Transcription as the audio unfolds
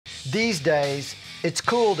These days, it's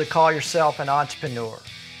cool to call yourself an entrepreneur,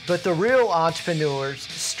 but the real entrepreneurs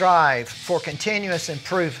strive for continuous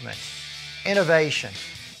improvement, innovation,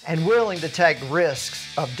 and willing to take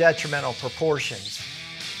risks of detrimental proportions.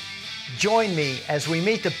 Join me as we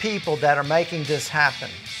meet the people that are making this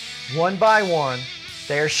happen. One by one,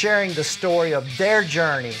 they are sharing the story of their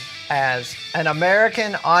journey as an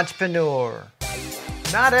American entrepreneur.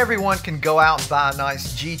 Not everyone can go out and buy a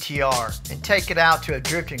nice GTR and take it out to a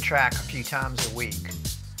drifting track a few times a week.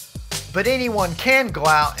 But anyone can go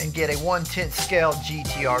out and get a 1/10 scale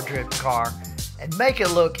GTR drift car and make it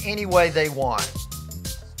look any way they want.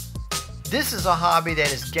 This is a hobby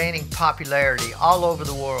that is gaining popularity all over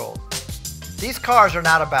the world. These cars are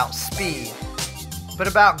not about speed, but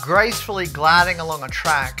about gracefully gliding along a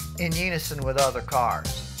track in unison with other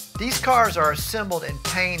cars. These cars are assembled and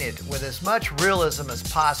painted with as much realism as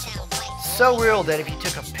possible. So real that if you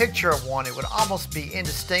took a picture of one, it would almost be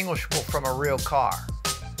indistinguishable from a real car.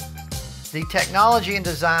 The technology and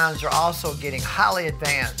designs are also getting highly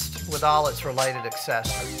advanced with all its related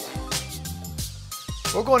accessories.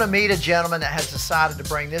 We're going to meet a gentleman that has decided to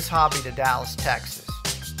bring this hobby to Dallas, Texas.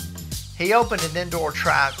 He opened an indoor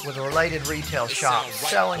track with a related retail shop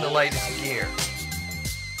selling the latest gear.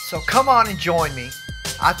 So come on and join me.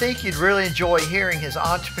 I think you'd really enjoy hearing his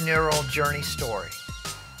entrepreneurial journey story.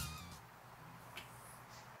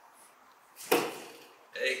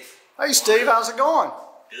 Hey. Hey Steve, how's it going?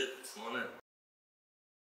 Good, morning.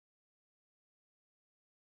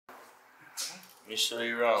 Let me show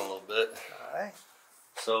you around a little bit. All right.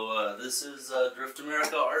 So this is Drift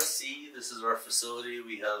America RC. This is our facility.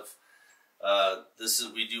 We have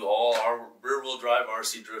we do all our rear-wheel drive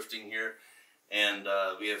RC drifting here, and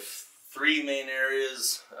we have three main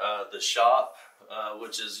areas. The shop,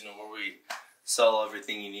 which is where we sell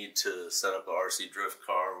everything you need to set up a RC drift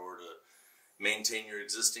car or to maintain your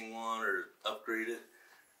existing one or upgrade it.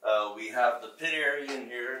 We have the pit area in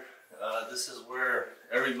here. This is where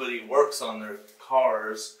everybody works on their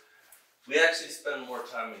cars. We actually spend more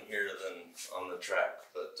time in here than on the track,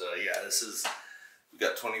 but yeah, we've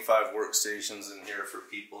got 25 workstations in here for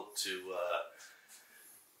people to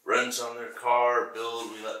wrench on their car,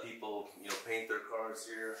 build. We let people paint their cars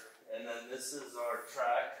here. And then this is our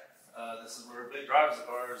track. This is where everybody drives the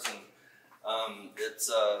cars, and it's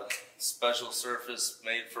a special surface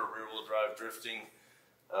made for rear-wheel drive drifting.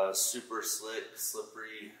 Super slick,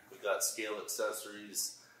 slippery. We've got scale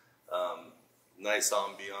accessories, nice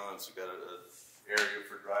ambiance. We've got an area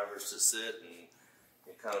for drivers to sit and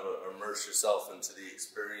kind of immerse yourself into the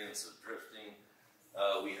experience of drifting.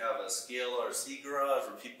 We have a scale RC garage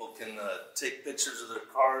where people can take pictures of their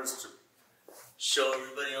cars to show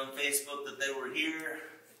everybody on Facebook that they were here.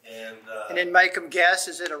 And then make them guess,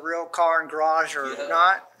 is it a real car and garage or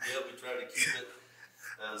not? Yeah, we try to keep it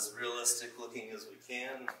as realistic looking as we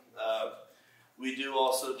can. We do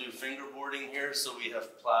also do fingerboarding here, so we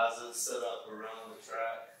have plazas set up around the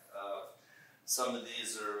track. Some of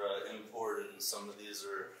these are imported and some of these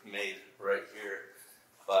are made right here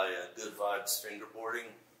by Good Vibes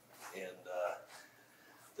Fingerboarding, and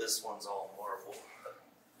this one's all marble.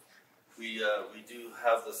 We do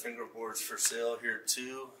have the fingerboards for sale here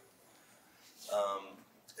too.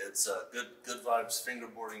 It's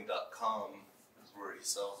goodvibesfingerboarding.com is where he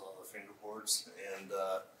sells all the fingerboards, and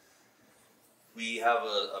we have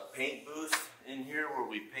a paint booth in here where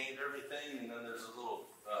we paint everything, and then there's a little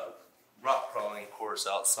rock crawling course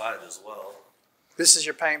outside as well. This is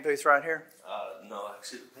your paint booth right here? No,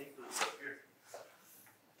 actually the paint booth's up here.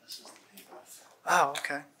 This is the paint booth. Oh,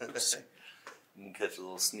 okay. Let's see. You can catch a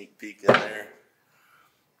little sneak peek in there.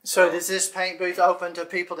 So is this paint booth open to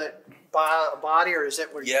people that buy a body, or is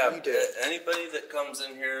that what you do? Yeah, anybody that comes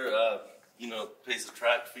in here, pays a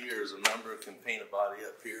track fee or is a member can paint a body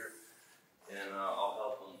up here, and I'll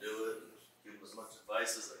help them do it and give them as much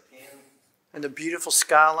advice as I can. And the beautiful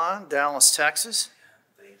skyline, Dallas, Texas.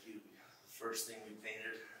 Thank you. The first thing we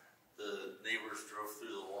painted, the neighbors drove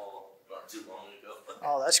through the wall not too long ago.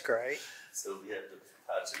 Oh, that's great. So we had to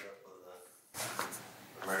patch it up with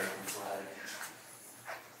an American flag.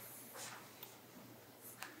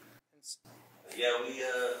 Yeah,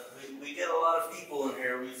 we get a lot of people in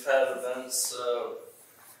here. We've had events,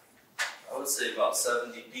 I would say about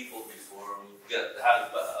 70 people before. We've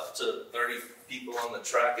had up to 30 people on the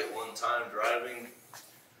track at one time driving.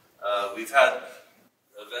 We've had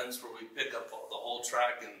events where we pick up the whole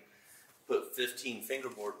track and put 15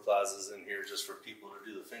 fingerboard plazas in here just for people to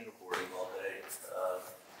do the fingerboarding all day.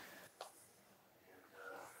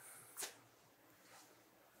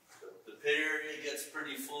 The pit area gets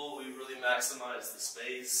pretty full. We really maximize the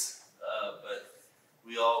space, but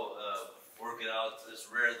we all work it out. It's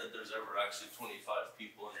rare that there's ever actually 25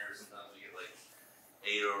 people in here. Sometimes we get like 8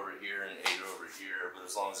 over here and 8 over here, but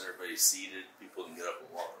as long as everybody's seated, people can get up and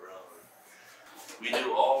walk around. We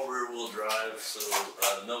do all rear-wheel drive, so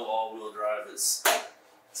no all-wheel drive. It's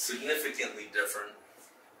significantly different.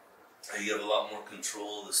 You have a lot more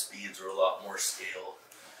control. The speeds are a lot more scale.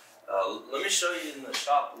 Let me show you in the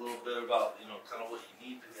shop a little bit about, you know, kind of what you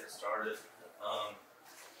need to get started.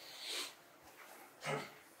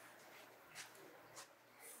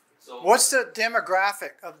 So what's the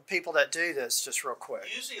demographic of the people that do this, just real quick?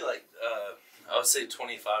 Usually, like I would say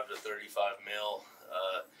 25 to 35 male.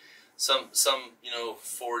 Some you know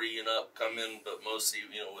 40 and up come in, but mostly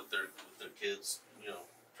you know with their kids, you know,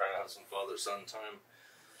 trying to have some father-son time.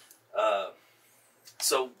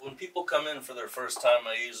 So when people come in for their first time,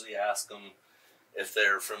 I usually ask them if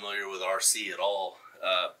they're familiar with RC at all.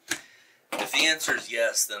 If the answer is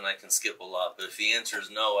yes, then I can skip a lot. But if the answer is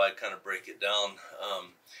no, I kind of break it down.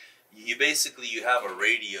 You have a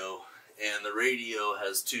radio, and the radio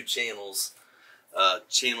has 2 channels.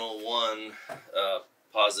 Channel 1,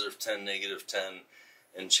 positive 10, negative 10,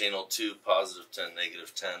 and channel 2, positive 10,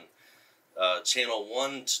 negative 10. Channel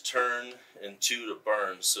 1 to turn and 2 to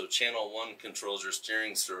burn. So channel 1 controls your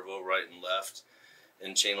steering servo right and left,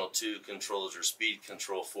 and channel 2 controls your speed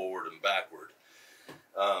control forward and backward.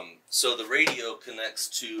 So the radio connects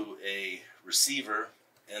to a receiver,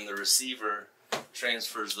 and the receiver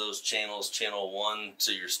transfers those channels, channel 1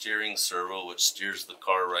 to your steering servo, which steers the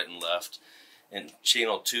car right and left, and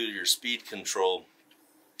channel 2 to your speed control,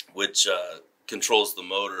 which controls the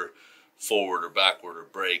motor forward or backward or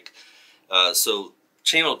brake. So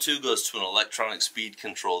channel 2 goes to an electronic speed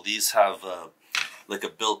control. These have like a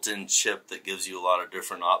built-in chip that gives you a lot of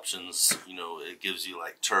different options. You know, it gives you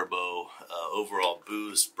like turbo, overall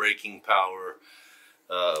boost, braking power,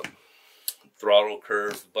 throttle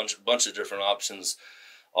curve, bunch of different options,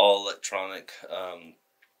 all electronic.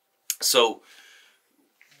 So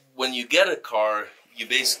when you get a car, you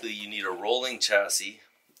need a rolling chassis,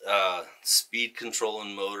 speed control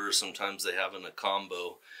and motor. Sometimes they have in a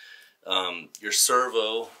combo. Your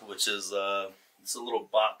servo, which is it's a little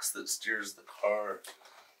box that steers the car.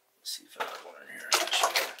 Let's see if I have one in here.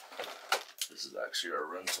 This is actually our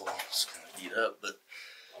rental. It's kind of beat up, but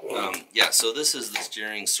yeah. So this is the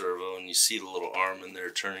steering servo, and you see the little arm in there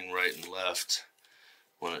turning right and left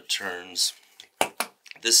when it turns.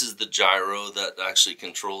 This is the gyro that actually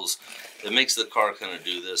controls. It makes the car kind of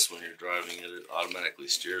do this when you're driving it. It automatically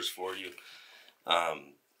steers for you.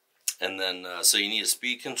 And then, so you need a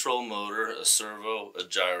speed control motor, a servo, a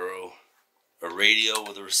gyro, a radio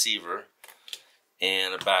with a receiver,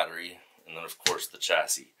 and a battery, and then of course the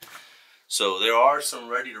chassis. So there are some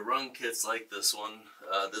ready-to-run kits like this one.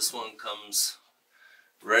 This one comes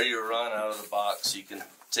ready to run out of the box. You can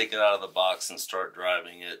take it out of the box and start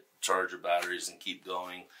driving it, charge your batteries, and keep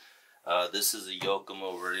going. This is a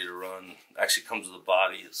Yokomo ready to run. Actually comes with a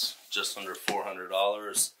body. It's just under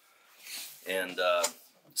 $400, and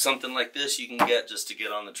something like this you can get just to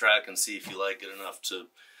get on the track and see if you like it enough to,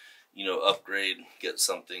 you know, upgrade, get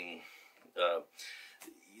something.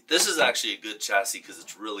 This is actually a good chassis because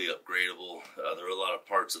it's really upgradable. There are a lot of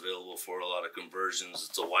parts available for it, a lot of conversions.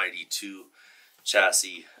 It's a YD2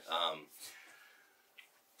 chassis.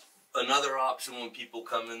 Another option when people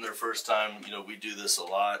come in their first time, you know, we do this a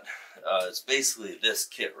lot. It's basically this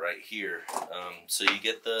kit right here. So you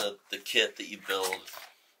get the kit that you build,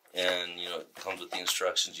 and you know it comes with the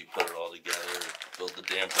instructions. You put it all together, build the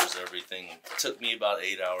dampers, everything. It took me about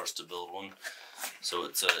 8 hours to build one, so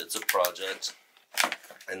it's a project.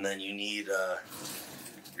 And then you need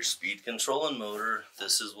your speed control and motor.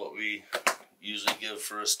 This is what we usually give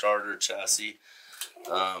for a starter chassis.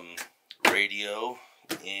 Radio,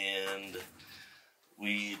 and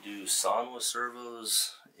we do Sanwa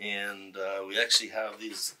servos, and we actually have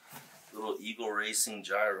these little Eagle Racing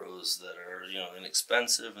gyros that are, you know,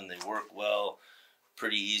 inexpensive, and they work well,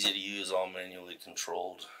 pretty easy to use, all manually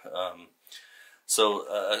controlled. So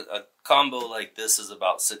a combo like this is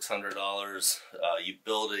about $600. You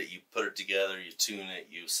build it, you put it together, you tune it,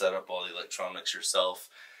 you set up all the electronics yourself.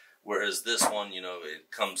 Whereas this one, you know,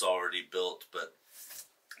 it comes already built, but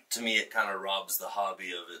to me it kind of robs the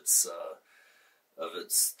hobby of its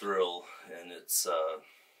thrill and its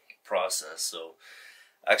process. So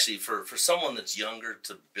actually for someone that's younger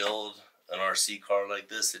to build an RC car like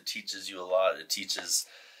this, it teaches you a lot. It teaches,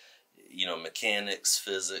 you know, mechanics,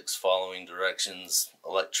 physics, following directions,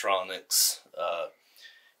 electronics,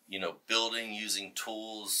 you know, building using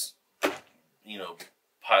tools, you know,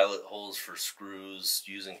 pilot holes for screws,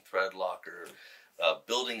 using thread locker,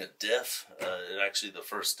 Building a diff, actually the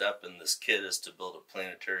first step in this kit is to build a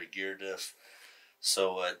planetary gear diff.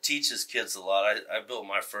 So it teaches kids a lot. I built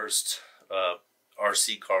my first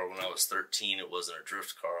RC car when I was 13. It wasn't a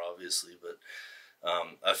drift car, obviously, but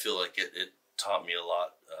I feel like it taught me a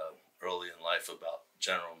lot early in life about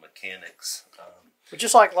general mechanics. But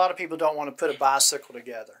just like a lot of people don't want to put a bicycle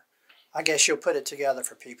together, I guess you'll put it together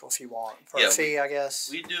for people if you want, for a fee, I guess.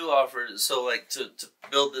 We do offer it. So like to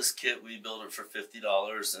build this kit, we build it for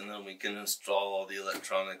 $50, and then we can install all the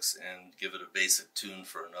electronics and give it a basic tune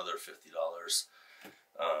for another $50.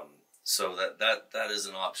 So that is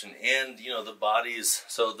an option. And, you know, the bodies,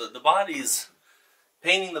 so the bodies,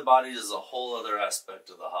 painting the bodies is a whole other aspect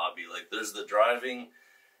of the hobby. Like there's the driving,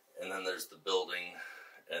 and then there's the building,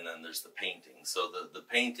 and then there's the painting. So the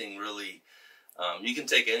painting really, you can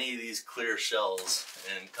take any of these clear shells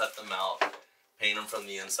and cut them out, paint them from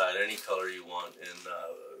the inside any color you want.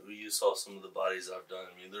 And you saw some of the bodies I've done.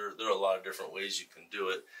 I mean, there are a lot of different ways you can do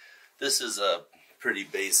it. This is a pretty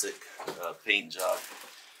basic paint job.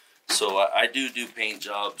 So I do paint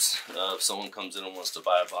jobs. If someone comes in and wants to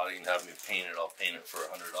buy a body and have me paint it, I'll paint it for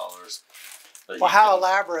 $100. Well, how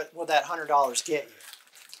elaborate will that $100 get you?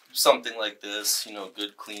 Something like this, you know,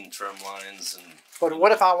 good clean trim lines. And but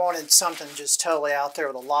what if I wanted something just totally out there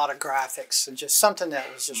with a lot of graphics and just something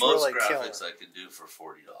that was just really killer? Most graphics I could do for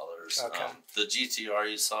 $40. Okay. The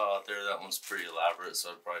GTR you saw out there, that one's pretty elaborate, so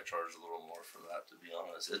I'd probably charge a little more for that, to be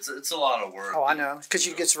honest. It's a lot of work. Oh, I know, because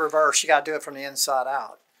you get to reverse. You got to do it from the inside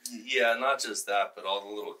out. Yeah, not just that, but all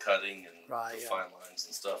the little cutting and the fine lines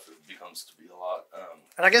and stuff. It becomes to be a lot.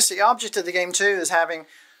 And I guess the object of the game too is having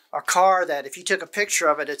a car that if you took a picture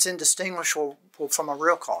of it, it's indistinguishable from a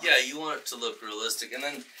real car. Yeah, you want it to look realistic. And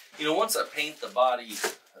then, you know, once I paint the body,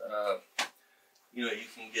 you know, you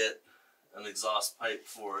can get an exhaust pipe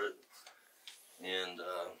for it and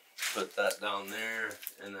put that down there.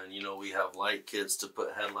 And then, you know, we have light kits to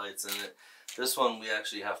put headlights in it. This one we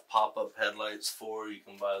actually have pop-up headlights for. You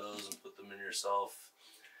can buy those and put them in yourself.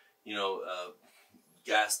 You know,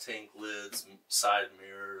 gas tank lids, side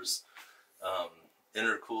mirrors,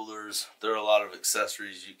 intercoolers. There are a lot of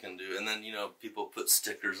accessories you can do. And then, you know, people put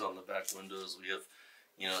stickers on the back windows. We have,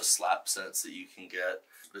 you know, slap sets that you can get.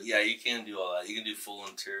 But yeah, you can do all that. You can do full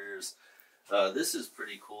interiors. This is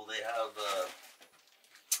pretty cool. They have,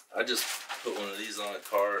 I just put one of these on a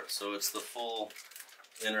car. So it's the full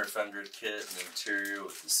inner fender kit and interior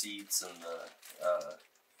with the seats and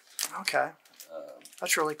the... okay.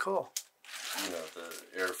 That's really cool. You know,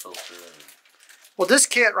 the air filter. And, well, this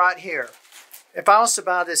kit right here, if I was to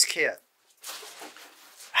buy this kit,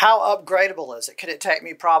 how upgradable is it? Could it take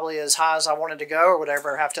me probably as high as I wanted to go, or would I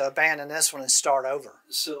ever have to abandon this one and start over?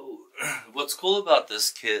 So what's cool about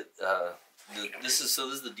this kit, this is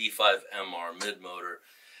the D5MR mid-motor,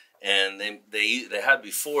 and they had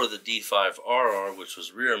before the D5RR, which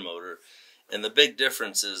was rear motor, and the big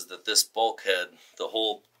difference is that this bulkhead, the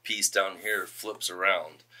whole piece down here, flips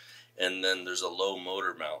around, and then there's a low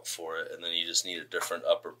motor mount for it, and then you just need a different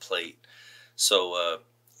upper plate. So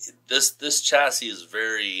this chassis is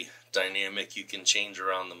very dynamic. You can change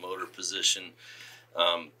around the motor position.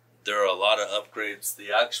 There are a lot of upgrades.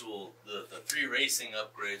 The 3 racing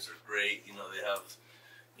upgrades are great. You know, they have,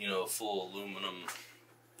 you know, full aluminum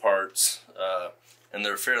parts, and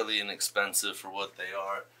they're fairly inexpensive for what they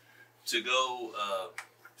are. To go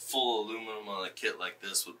full aluminum on a kit like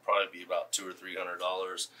this would probably be about $200 or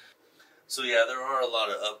 $300. So yeah, there are a lot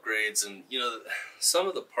of upgrades, and you know, some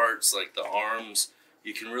of the parts like the arms,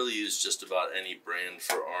 you can really use just about any brand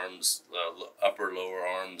for arms, upper, lower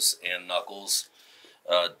arms, and knuckles.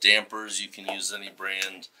 Dampers, you can use any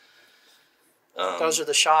brand. Those are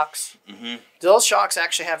the shocks? Mm-hmm. Do those shocks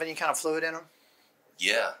actually have any kind of fluid in them?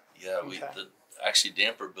 Yeah. Okay. Actually,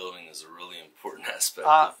 damper building is a really important aspect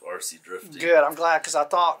of RC drifting. Good, I'm glad, because I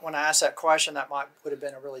thought when I asked that question, that would have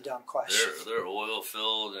been a really dumb question. They're oil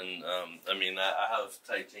filled, and I mean, I have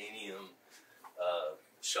titanium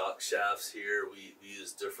shock shafts here. We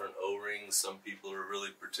use different O-rings. Some people are really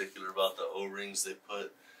particular about the O-rings they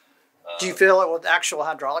put. Do you fill it with actual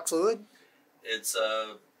hydraulic fluid? It's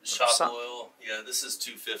shop oil. Yeah, this is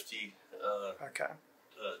 250. Okay.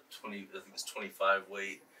 20. I think it's 25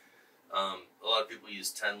 weight. A lot of people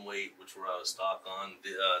use 10 weight, which we're out of stock on.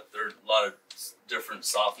 There are a lot of different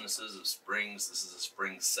softnesses of springs. This is a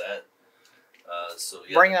spring set. So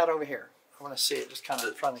yeah. Bring that over here. I want to see it just kind of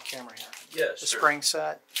in front of the camera here. Yeah, the sure. Spring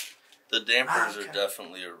set. The dampers are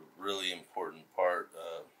definitely a really important part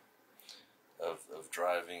of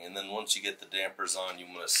driving. And then once you get the dampers on, you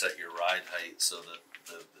want to set your ride height so that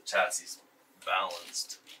the chassis is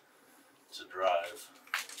balanced to drive.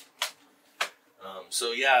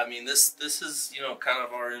 So yeah, I mean, this is, you know, kind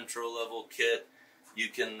of our intro level kit. You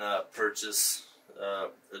can purchase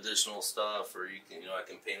additional stuff, or you can, you know, I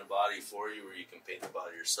can paint a body for you, or you can paint the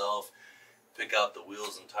body yourself. Pick out the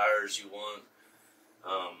wheels and tires you want.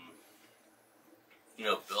 You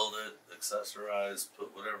know, build it, accessorize,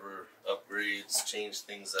 put whatever upgrades, change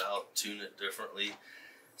things out, tune it differently.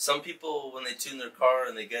 Some people, when they tune their car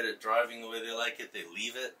and they get it driving the way they like it, they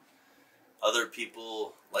leave it. Other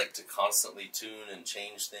people like to constantly tune and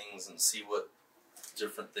change things and see what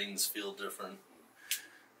different things feel different.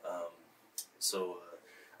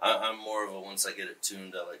 I'm more of a, once I get it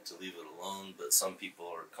tuned, I like to leave it alone, but some people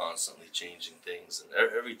are constantly changing things. And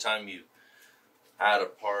every time you add a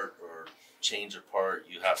part or change a part,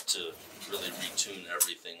 you have to really retune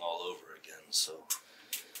everything all over again. So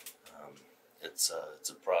it's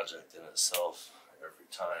a project in itself every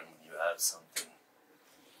time when you add something.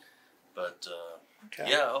 But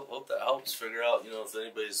Okay. yeah, I hope that helps figure out, you know, if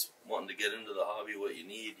anybody's wanting to get into the hobby, what you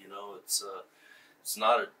need. You know, it's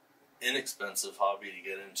not an inexpensive hobby to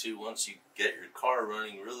get into. Once you get your car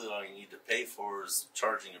running, really all you need to pay for is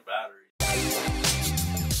charging your battery.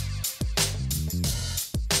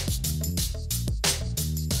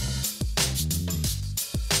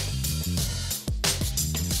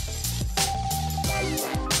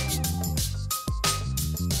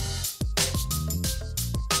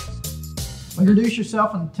 Introduce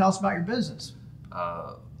yourself and tell us about your business.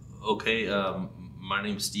 Okay, my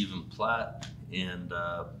name's Stephen Platt, and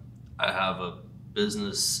I have a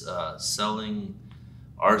business selling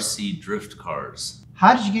RC drift cars.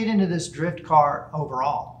 How did you get into this drift car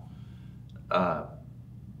overall?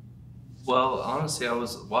 Well, honestly, I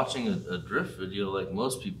was watching a drift video like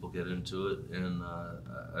most people get into it, and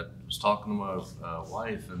I was talking to my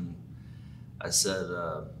wife, and I said,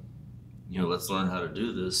 you know, let's learn how to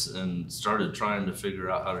do this, and started trying to figure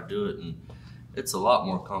out how to do it. And it's a lot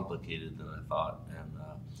more complicated than I thought. And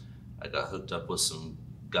I got hooked up with some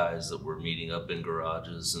guys that were meeting up in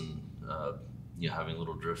garages and you know, having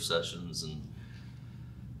little drift sessions, and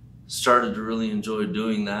started to really enjoy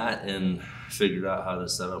doing that, and figured out how to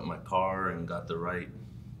set up my car and got the right,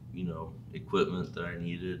 you know, equipment that I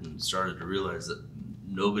needed, and started to realize that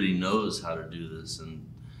nobody knows how to do this, and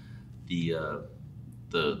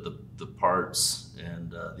the parts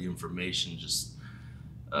and the information just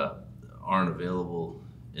aren't available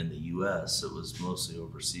in the U.S. It was mostly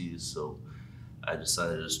overseas, so I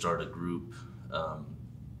decided to start a group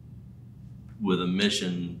with a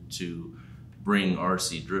mission to bring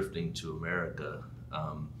RC drifting to America.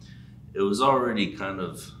 It was already kind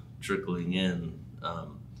of trickling in,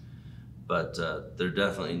 but there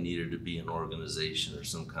definitely needed to be an organization or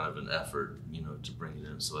some kind of an effort, you know, to bring it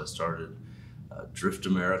in. So I started Drift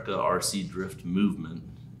America RC Drift Movement,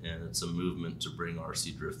 and it's a movement to bring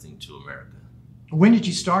RC drifting to America. When did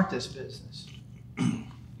you start this business?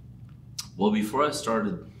 Well, before I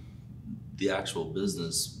started the actual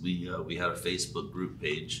business, we had a Facebook group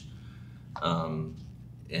page, and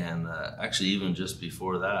actually even just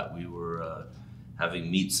before that, we were having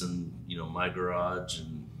meets in, you know, my garage,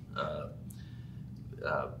 and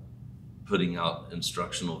putting out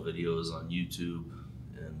instructional videos on YouTube,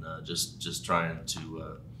 and just trying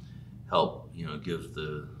to help, you know, give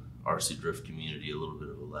the RC drift community a little bit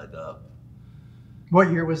of a leg up.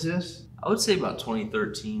 What year was this? I would say about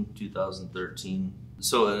 2013.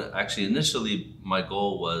 So actually, initially, my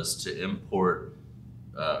goal was to import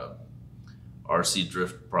RC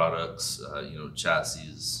drift products, you know,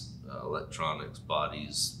 chassis, electronics,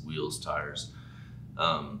 bodies, wheels, tires,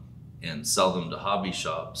 and sell them to hobby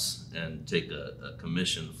shops and take a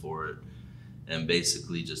commission for it, and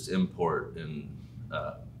basically just import and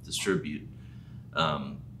distribute.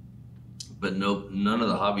 But none of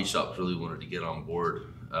the hobby shops really wanted to get on board.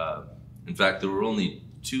 In fact, there were only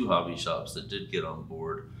 2 hobby shops that did get on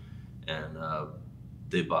board, and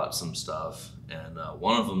they bought some stuff, and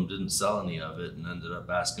one of them didn't sell any of it and ended up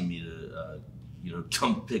asking me to you know,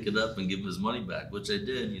 come pick it up and give him his money back, which I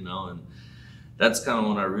did, you know. And that's kind of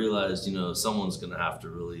when I realized, you know, someone's gonna have to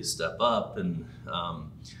really step up. And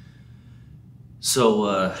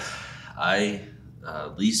so I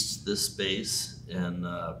leased this space, and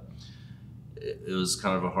it was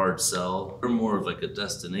kind of a hard sell. We're more of like a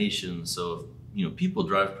destination, so, you know, people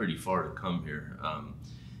drive pretty far to come here.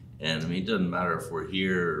 And I mean, it doesn't matter if we're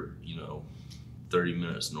here, you know, 30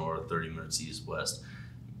 minutes north, 30 minutes east, west,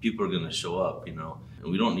 people are gonna show up, you know.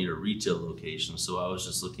 And we don't need a retail location, so I was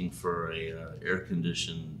just looking for a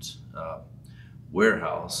air-conditioned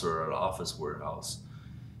warehouse, or an office warehouse.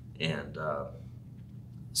 And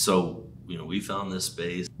so, you know, we found this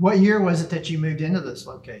space. What year was it that you moved into this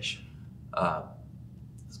location?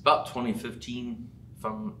 about 2015, if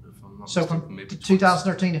I'm not So mistaken, from maybe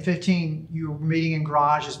 2013 to 15, you were meeting in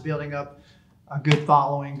garages, building up a good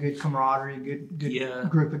following, good camaraderie, good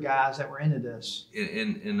group of guys that were into this.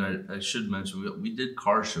 And I should mention, we did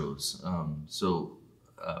car shows.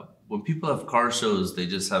 When people have car shows, they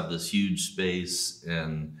just have this huge space,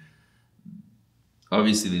 and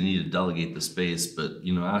obviously they need to delegate the space, but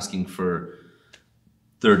asking for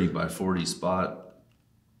 30 by 40 spot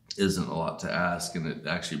isn't a lot to ask, and it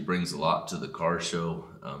actually brings a lot to the car show.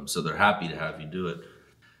 So they're happy to have you do it.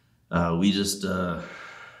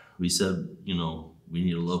 We said, we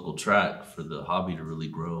need a local track for the hobby to really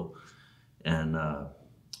grow. And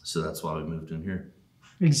so that's why we moved in here.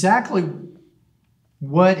 Exactly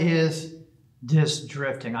what is disc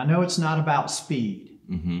drifting? I know it's not about speed.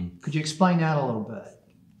 Mm-hmm. Could you explain that a little bit?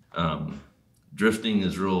 Drifting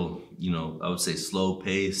is real, I would say slow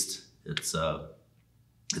paced. It's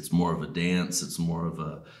more of a dance. It's more of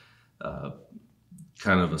a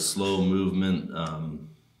kind of a slow movement.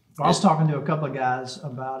 I was talking to a couple of guys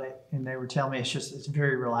about it, and they were telling me it's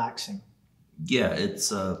very relaxing. Yeah, it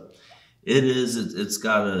is. It's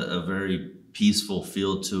got a very peaceful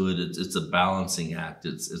feel to it. It's a balancing act.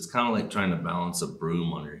 It's kind of like trying to balance a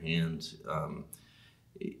broom on your hand.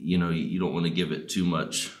 You don't want to give it too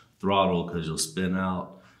much throttle because you'll spin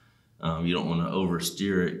out. You don't want to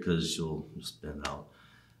oversteer it because you'll spin out.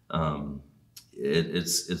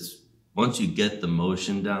 It's once you get the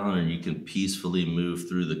motion down and you can peacefully move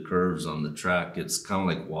through the curves on the track, it's kind of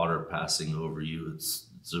like water passing over you. It's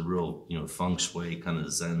a real, feng shui kind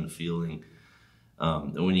of Zen feeling.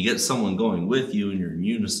 And when you get someone going with you and you're in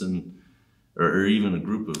unison, or even a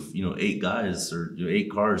group of, 8 guys or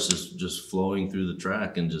 8 cars just flowing through the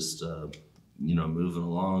track and just, moving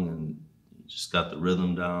along, and you just got the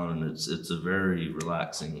rhythm down, and it's a very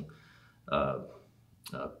relaxing,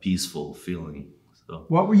 peaceful feeling. So,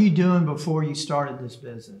 what were you doing before you started this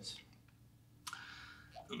business?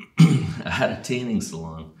 I had a tanning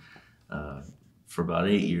salon for about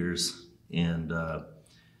 8 years, and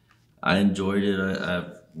I enjoyed it.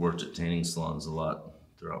 I've worked at tanning salons a lot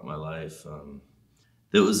throughout my life.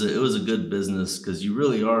 It was a good business because you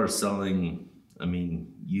really are selling. I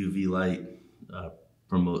mean, UV light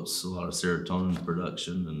promotes a lot of serotonin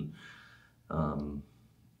production, and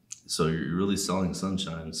so you're really selling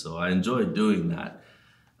sunshine. So I enjoyed doing that.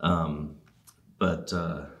 But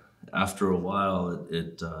after a while,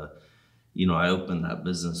 I opened that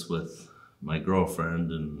business with my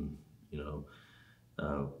girlfriend, and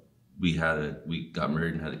we got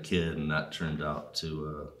married and had a kid, and that turned out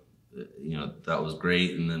to that was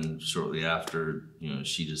great. And then shortly after,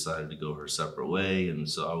 she decided to go her separate way, and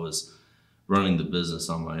so I was running the business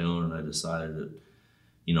on my own, and I decided that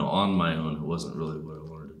on my own it wasn't really what I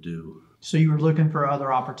wanted to do. So you were looking for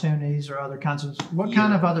other opportunities or other kinds of, what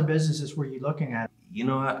kind of other businesses were you looking at? I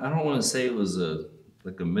don't want to say it was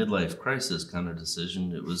like a midlife crisis kind of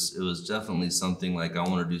decision. It was definitely something like, I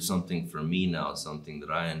want to do something for me now, something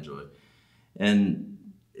that I enjoy. And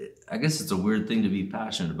I guess it's a weird thing to be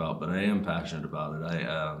passionate about, but I am passionate about it.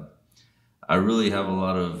 I really have a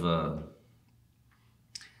lot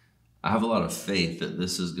of faith that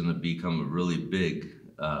this is going to become a really big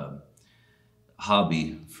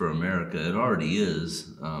hobby for America. It already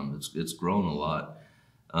is. It's grown a lot,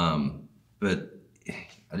 but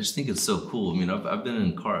I just think it's so cool. I mean, I've been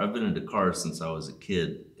into cars since I was a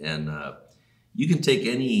kid, and you can take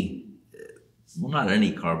not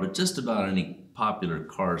any car, but just about any popular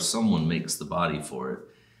car. Someone makes the body for it,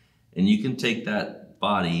 and you can take that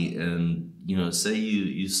body and say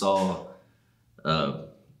you saw a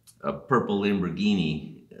purple Lamborghini,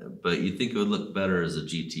 but you think it would look better as a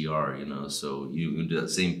GTR, so you can do that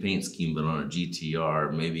same paint scheme, but on a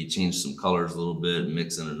GTR, maybe change some colors a little bit,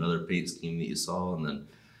 mix in another paint scheme that you saw, and then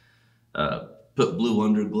put blue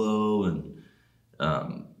underglow, and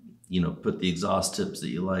put the exhaust tips that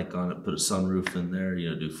you like on it, put a sunroof in there,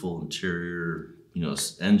 do full interior,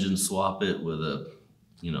 engine swap it with a,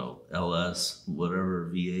 LS, whatever,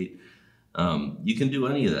 V8. You can do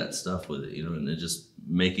any of that stuff with it, and then just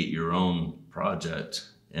make it your own project,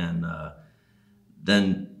 and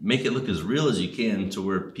then make it look as real as you can, to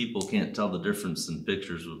where people can't tell the difference in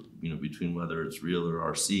pictures between whether it's real or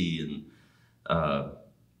RC, and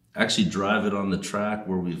actually drive it on the track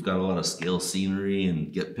where we've got a lot of scale scenery,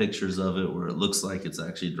 and get pictures of it where it looks like it's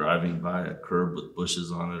actually driving by a curb with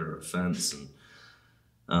bushes on it or a fence, and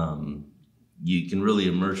you can really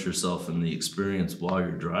immerse yourself in the experience while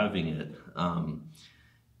you're driving it.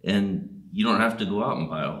 And you don't have to go out and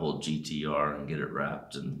buy a whole GTR and get it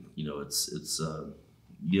wrapped, and it's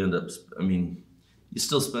you end up, you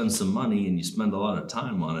still spend some money and you spend a lot of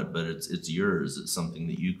time on it, but it's yours. It's something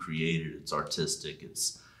that you created. It's artistic.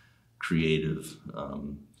 It's creative.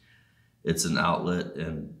 It's an outlet,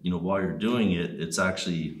 and while you're doing it, it's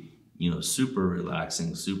actually super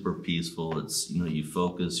relaxing, super peaceful. It's you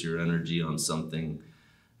focus your energy on something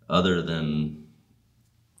other than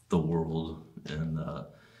the world, and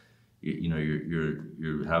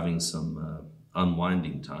you're having some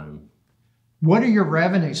unwinding time. What are your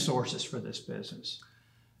revenue sources for this business?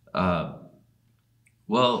 Well,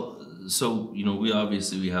 so we have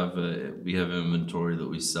inventory that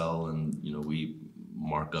we sell, and we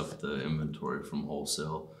mark up the inventory from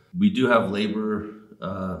wholesale. We do have labor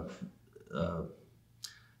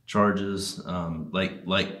charges,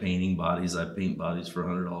 like painting bodies. I paint bodies for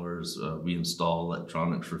 $100. We install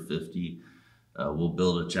electronics for $50. We'll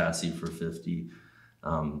build a chassis for $50.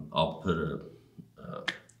 I'll put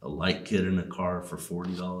a light kit in a car for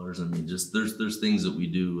 $40. I mean, just there's things that we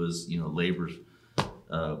do as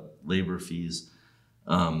labor fees,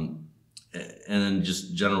 and then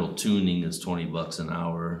just general tuning is $20 an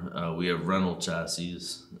hour. We have rental chassis,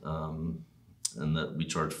 and that we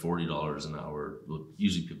charge $40 an hour.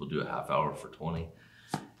 Usually people do a half hour for $20,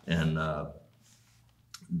 and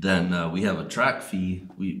then we have a track fee.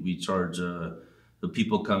 We charge the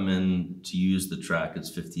people come in to use the track. It's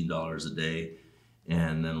 $15 a day.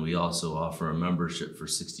 And then we also offer a membership for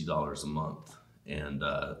 $60 a month. And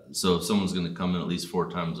so if someone's going to come in at least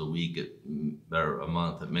 4 times a week or a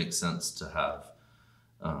month, it makes sense to have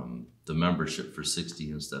the membership for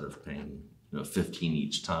 $60 instead of paying $15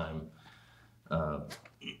 each time.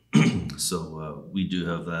 So we do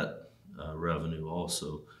have that revenue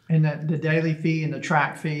also. And the daily fee and the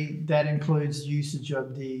track fee, that includes usage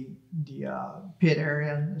of the pit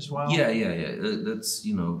area as well? Yeah. That's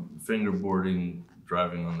fingerboarding,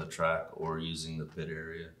 driving on the track, or using the pit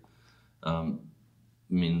area. I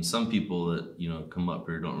mean, some people that come up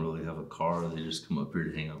here don't really have a car. They just come up here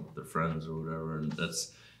to hang out with their friends or whatever, and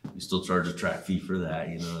we still charge a track fee for that.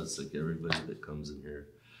 It's like everybody that comes in here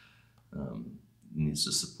needs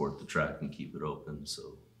to support the track and keep it open.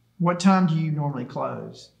 So, what time do you normally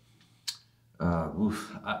close?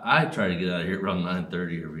 I try to get out of here around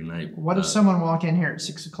 9:30 every night. What if someone walk in here at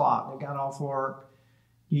 6 o'clock? They got off work.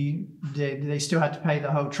 Do they still have to pay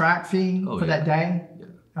the whole track fee for that day?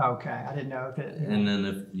 Yeah. Okay, I didn't know if it. And then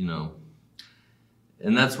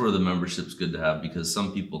and that's where the membership's good to have, because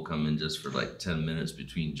some people come in just for like 10 minutes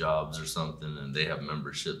between jobs or something, and they have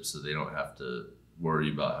memberships, so they don't have to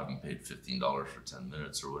worry about having paid $15 for 10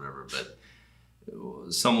 minutes or whatever. But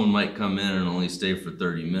someone might come in and only stay for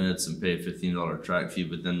 30 minutes and pay a $15 track fee,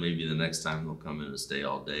 but then maybe the next time they'll come in and stay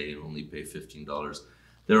all day and only pay $15.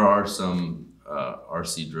 There are some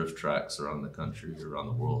RC drift tracks around the country, around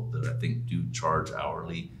the world, that I think do charge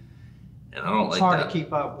hourly, and I don't like that. It's hard to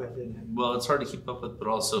keep up with, isn't it? Well, it's hard to keep up with, but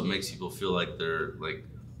also it makes people feel like they're like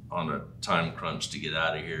on a time crunch to get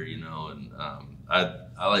out of here, and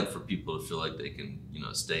I like for people to feel like they can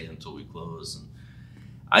stay until we close. And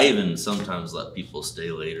I even sometimes let people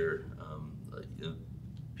stay later,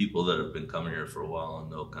 people that have been coming here for a while and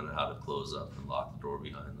know kind of how to close up and lock the door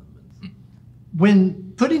behind them.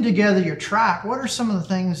 When putting together your track, what are some of the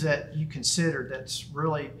things that you consider that's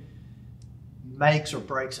really makes or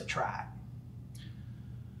breaks a track?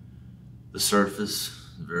 The surface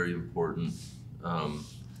is very important.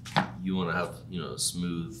 You want to have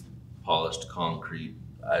smooth, polished concrete.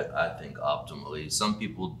 I think optimally. Some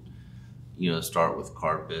people start with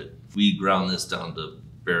carpet. We ground this down to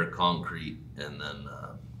bare concrete, and then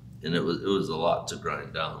and it was a lot to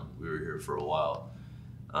grind down. We were here for a while.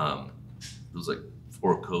 It was like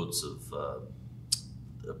 4 coats of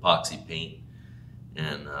epoxy paint,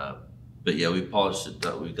 and but yeah, we polished it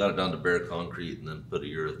down. We got it down to bare concrete, and then put a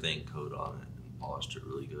urethane coat on it and polished it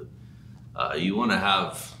really good. You want to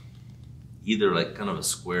have either like kind of a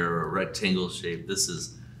square or a rectangle shape. This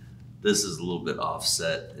is a little bit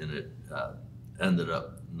offset, and it ended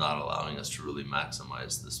up not allowing us to really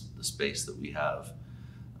maximize the space that we have.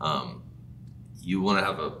 You want to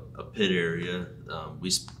have a pit area.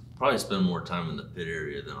 We probably spend more time in the pit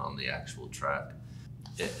area than on the actual track.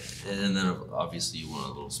 And then obviously you want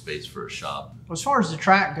a little space for a shop. Well, as far as the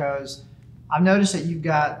track goes, I've noticed that you've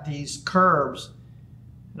got these curbs,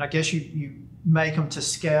 and I guess you make them to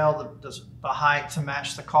scale, the height to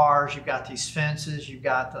match the cars. You've got these fences, you've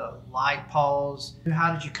got the light poles.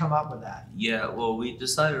 How did you come up with that? Yeah, well, we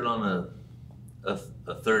decided on a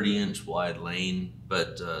 30-inch wide lane,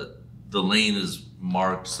 but the lane is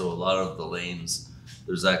marked, so a lot of the lanes,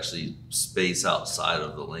 there's actually space outside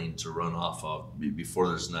of the lane to run off of before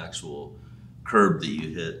there's an actual curb that you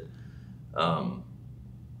hit.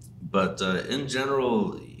 But in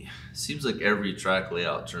general, it seems like every track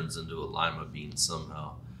layout turns into a lima bean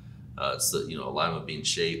somehow. It's the, a lima bean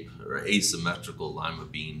shape, or asymmetrical lima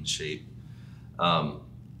bean shape.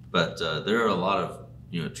 But there are a lot of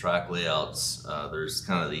track layouts. There's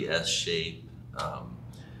kind of the S shape.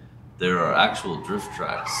 There are actual drift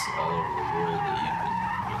tracks all over the world that you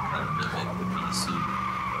can kind of mimic the pea soup.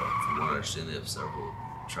 From what I understand, they have several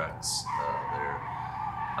tracks there.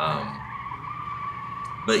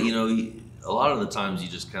 But a lot of the times you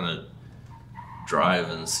just kind of drive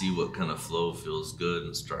and see what kind of flow feels good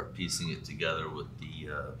and start piecing it together with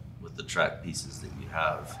the track pieces that you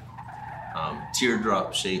have.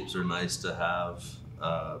 Teardrop shapes are nice to have.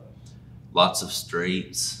 Lots of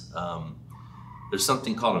straights. There's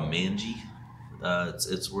something called a mangy.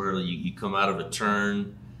 It's where you come out of a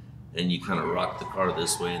turn and you kind of rock the car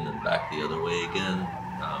this way and then back the other way again.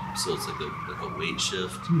 So it's like a weight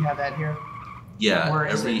shift. Do you have that here? Yeah,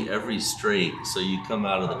 every straight. So you come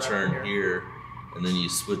out of the turn here, and then you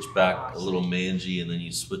switch back a little mangy, and then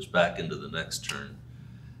you switch back into the next turn.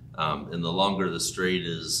 And the longer the straight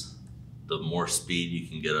is, the more speed you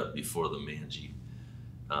can get up before the mangy,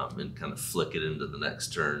 and kind of flick it into the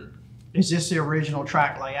next turn. Is this the original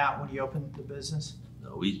track layout when you opened the business?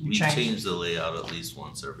 No, we change the layout at least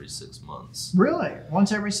once every 6 months. Really?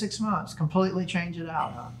 Once every 6 months? Completely change it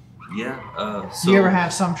out, huh? Yeah. Do you ever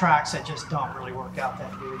have some tracks that just don't really work out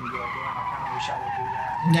that good? You go, damn, I kind of wish I would do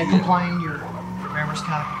that. And they complain, your members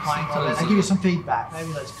kind of complain. They give you some feedback.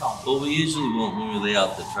 Maybe let's call it. Well, we usually won't, when we lay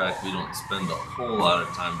out the track, we don't spend a whole lot of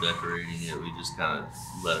time decorating it. We just kind of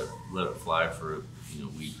let it fly for a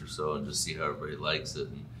week or so and just see how everybody likes it.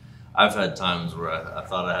 And I've had times where I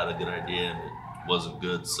thought I had a good idea and it wasn't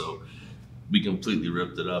good, so we completely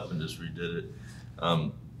ripped it up and just redid it.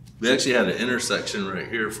 We actually had an intersection right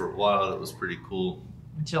here for a while that was pretty cool.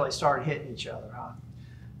 Until they started hitting each other, huh?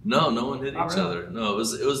 No one hit each other. No, it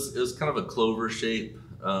was kind of a clover shape,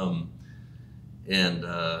 and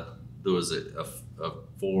there was a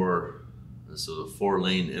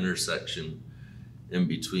 4-lane intersection in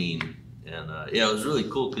between, and yeah, it was really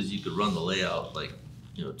cool because you could run the layout like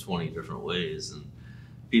 20 different ways, and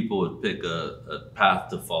people would pick a path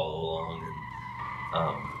to follow along,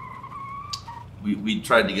 and we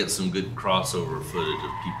tried to get some good crossover footage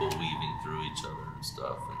of people weaving through each other and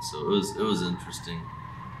stuff, and so it was interesting.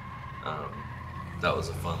 That was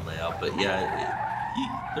a fun layout, but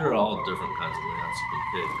yeah, there are all different kinds of layouts you can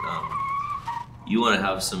pick. You want to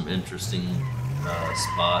have some interesting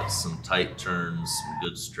spots, some tight turns, some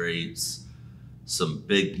good straights, some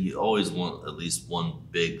big. You always want at least one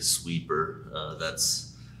big sweeper.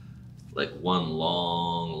 That's like one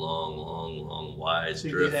long wide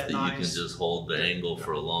drift that you can just hold the angle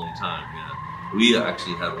for a long time. Yeah, we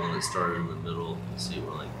actually had one that started in the middle. So you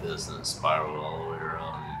went like this, and it spiraled all the way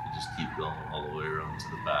around. And you could just keep going all the way around to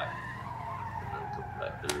the back, and then come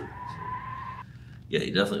back through. So, yeah,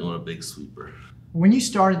 you definitely want a big sweeper. When you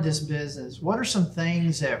started this business, what are some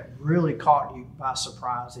things that really caught you by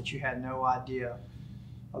surprise that you had no idea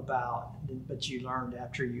about, but you learned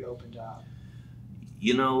after you opened up?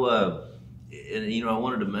 I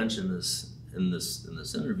wanted to mention this in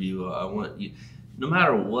this interview. I want you, no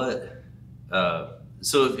matter what.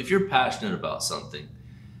 So if you're passionate about something,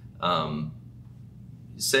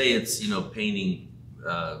 say it's painting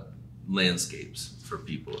landscapes for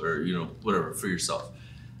people, or whatever for yourself.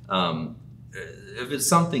 If it's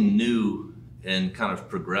something new and kind of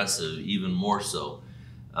progressive, even more so.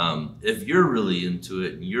 If you're really into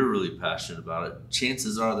it and you're really passionate about it,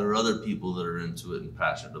 chances are there are other people that are into it and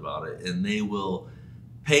passionate about it, and they will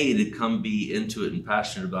pay to come be into it and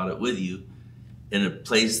passionate about it with you in a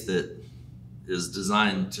place that is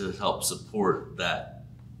designed to help support that,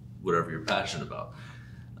 whatever you're passionate about.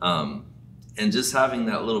 And just having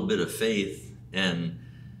that little bit of faith and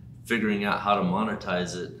figuring out how to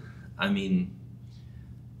monetize it. I mean,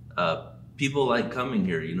 people like coming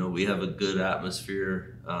here. We have a good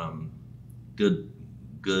atmosphere, good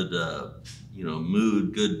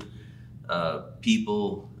mood, good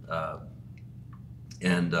people,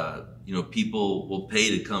 and people will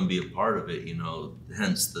pay to come be a part of it.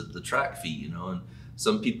 Hence the track fee. And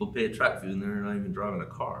some people pay a track fee and they're not even driving a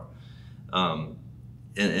car,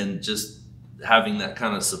 and just having that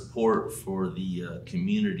kind of support for the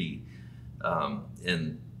community,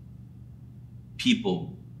 and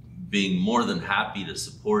people being more than happy to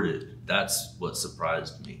support it. That's what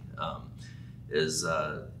surprised me, is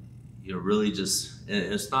really just,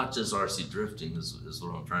 and it's not just RC drifting is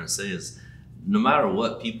what I'm trying to say, is no matter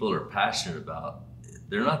what people are passionate about,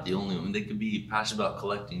 they're not the only one. They could be passionate about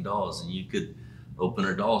collecting dolls, and you could, open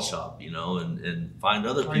a doll shop, you know, and find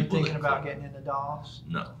other people. Are you thinking about getting into dolls?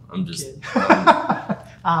 No, I'm just kidding.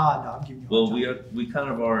 No, I'm giving you we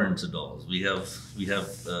kind of are into dolls. We have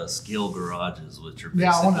scale garages, which are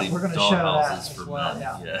we're going to show that houses as for well.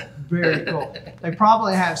 men. Yeah. Very cool. They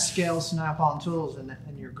probably have scale Snap-on tools in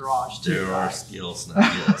your garage too. There are scale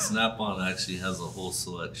Snap-on actually has a whole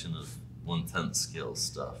selection of 1/10 scale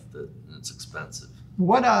stuff that it's expensive.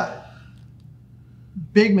 What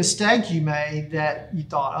big mistake you made that you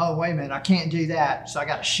thought, oh, wait a minute, I can't do that, so I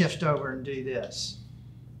got to shift over and do this?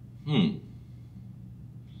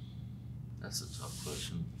 That's a tough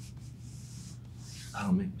question. I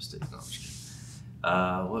don't make mistakes. No, I'm just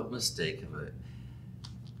kidding. What mistake have I?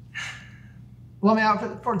 Well, I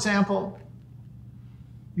mean, for example,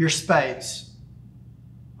 your space.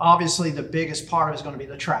 Obviously, the biggest part of it is going to be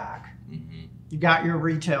the track. Mm-hmm. You got your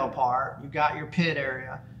retail part. You got your pit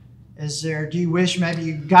area. Do you wish maybe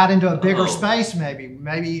you got into a bigger space,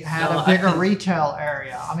 maybe had a bigger retail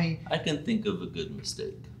area? I mean, I can think of a good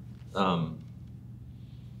mistake.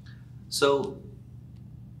 So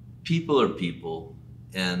people are people,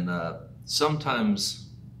 and sometimes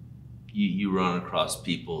you run across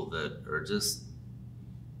people that are just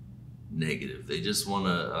negative. They just want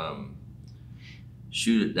to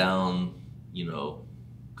shoot it down, you know,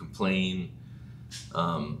 complain,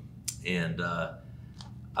 and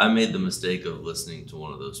I made the mistake of listening to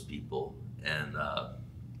one of those people, and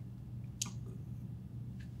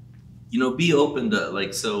you know, be open to,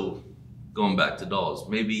 like, so going back to dolls,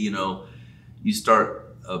 maybe, you know, you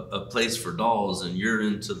start a place for dolls and you're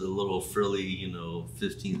into the little frilly, you know,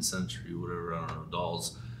 15th century, whatever, I don't know,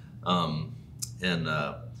 dolls, and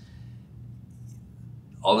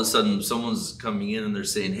all of a sudden someone's coming in and they're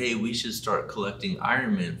saying, hey, we should start collecting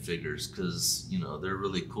Iron Man figures because, you know, they're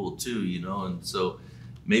really cool too, you know, and so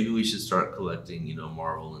maybe we should start collecting, you know,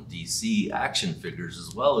 Marvel and DC action figures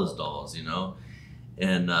as well as dolls, you know,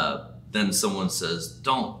 and then someone says,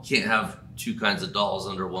 can't have two kinds of dolls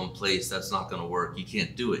under one place. That's not going to work. You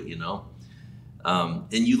can't do it, you know.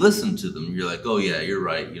 And you listen to them. You're like, oh yeah, you're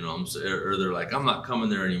right, you know. Or they're like, I'm not coming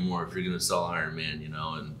there anymore if you're going to sell Iron Man, you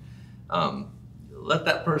know. And let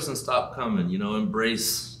that person stop coming, you know.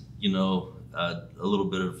 Embrace, you know, a little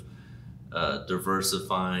bit of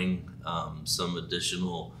diversifying, some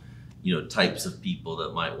additional, you know, types of people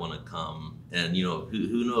that might want to come. And, you know,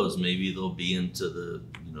 who knows, maybe they'll be into the,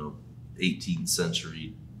 you know, 18th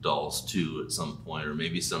century dolls too at some point, or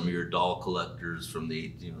maybe some of your doll collectors from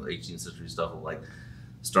the 18th century stuff will like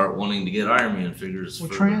start wanting to get Iron Man figures. Well,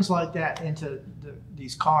 translate that into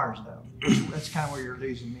these cars though. That's kind of where you're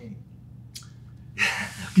losing me.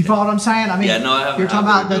 You follow what I'm saying? I mean, yeah, no, I haven't, you're talking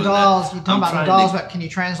about the dolls. You're talking about the dolls, but can you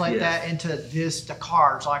translate that into the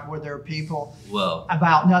cars? Like, were there people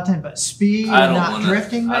about nothing but speed and not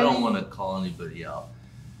drifting? Maybe? I don't want to call anybody out.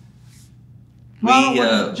 Well,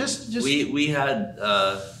 we had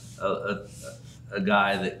a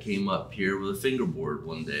guy that came up here with a fingerboard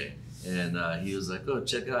one day, and he was like, "Oh,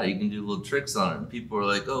 check it out! You can do little tricks on it." And people were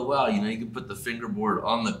like, "Oh, wow! You know, you can put the fingerboard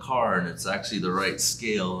on the car, and it's actually the right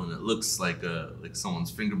scale, and it looks like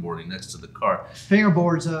someone's fingerboarding next to the car."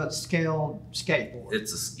 Fingerboard's a scaled skateboard.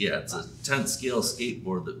 It's a 10th scale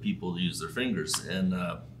skateboard that people use their fingers, and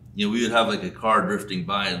you know, we would have like a car drifting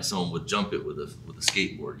by, and someone would jump it with a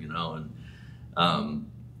skateboard, you know, and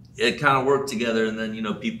it kind of worked together. And then, you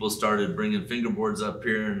know, people started bringing fingerboards up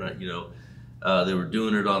here, and you know, they were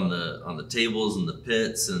doing it on the tables and the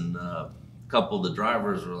pits, and a couple of the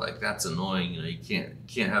drivers were like, "That's annoying. You know, you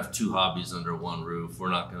can't have two hobbies under one roof. We're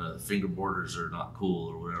not gonna. Fingerboarders are not cool,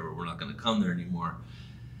 or whatever. We're not gonna come there anymore."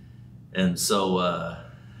 And so,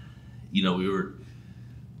 you know, we were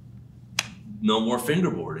no more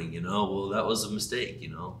fingerboarding. You know, well, that was a mistake. You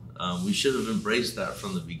know. We should have embraced that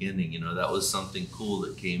from the beginning. You know, that was something cool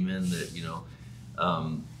that came in that, you know,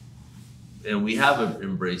 and we have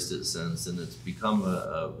embraced it since, and it's become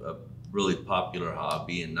a really popular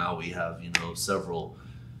hobby. And now we have, you know, several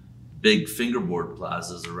big fingerboard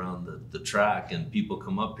plazas around the track, and people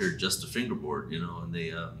come up here just to fingerboard, you know, and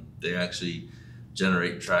they actually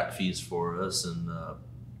generate track fees for us. And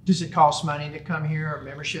does it cost money to come here, or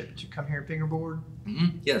membership to come here and fingerboard?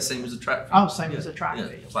 Mm-hmm. Yeah, same as a track fee. Oh, same as a track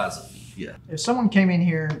fee. Plaza fee, yeah. If someone came in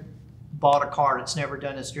here and bought a car that's never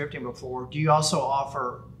done this drifting before, do you also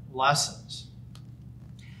offer lessons?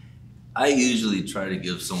 I usually try to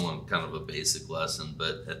give someone kind of a basic lesson,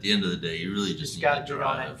 but at the end of the day, you really just need to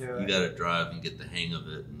drive. You got to drive and get the hang of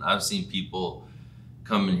it. And I've seen people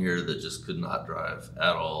come in here that just could not drive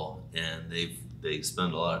at all, and they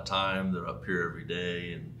spend a lot of time. They're up here every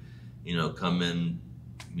day, and, you know, come in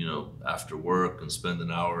you know, after work and spend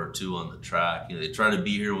an hour or two on the track. You know, they try to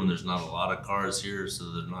be here when there's not a lot of cars here,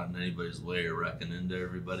 so they're not in anybody's way or wrecking into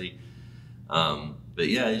everybody. But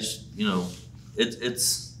yeah, you know,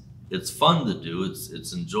 it's fun to do.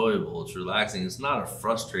 It's enjoyable. It's relaxing. It's not a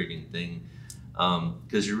frustrating thing,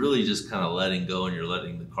 because you're really just kind of letting go and you're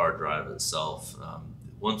letting the car drive itself.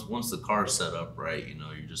 Once the car's set up right, you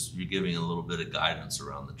know, you're giving a little bit of guidance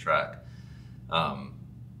around the track.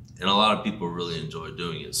 And a lot of people really enjoy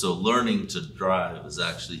doing it. So learning to drive is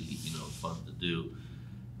actually, you know, fun to do.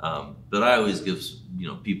 But I always give, you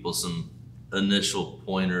know, people some initial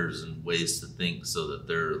pointers and ways to think so that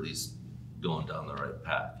they're at least going down the right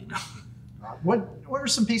path, you know. What are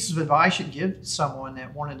some pieces of advice you'd give someone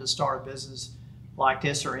that wanted to start a business like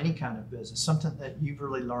this, or any kind of business, something that you've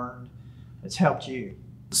really learned that's helped you?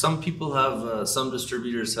 Some people have, some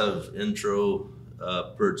distributors have intro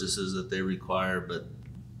purchases that they require, but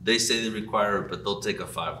they say they require it, but they'll take a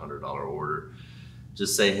 $500 order.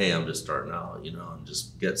 Just say, hey, I'm just starting out, you know, and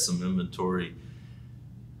just get some inventory.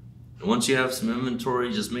 And once you have some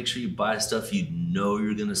inventory, just make sure you buy stuff you know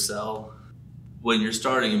you're gonna sell. When you're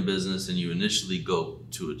starting in business and you initially go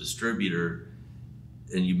to a distributor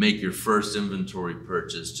and you make your first inventory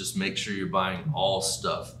purchase, just make sure you're buying all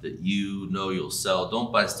stuff that you know you'll sell.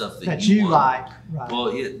 Don't buy stuff that you want. Like. Right.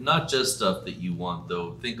 Well, not just stuff that you want,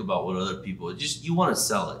 though. Think about what other people, you want to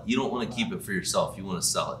sell it. You don't want to keep it for yourself. You want to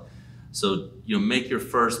sell it. So, you know, make your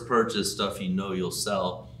first purchase stuff you know you'll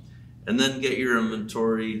sell, and then get your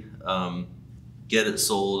inventory, get it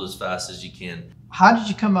sold as fast as you can. How did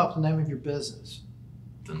you come up with the name of your business?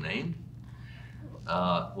 The name?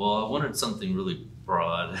 Well, I wanted something really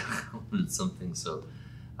broad. I wanted something so.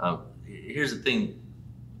 Here's the thing.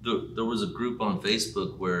 There was a group on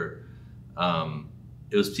Facebook where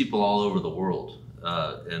it was people all over the world,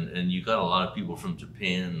 and you got a lot of people from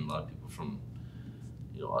Japan, a lot of people from,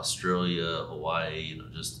 you know, Australia, Hawaii, you know,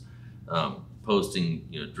 just posting,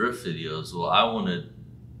 you know, drift videos. Well, I wanted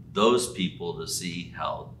those people to see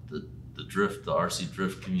how the RC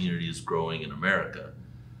drift community is growing in America.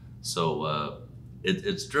 So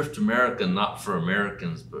it's Drift America, not for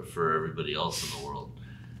Americans, but for everybody else in the world.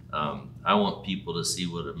 I want people to see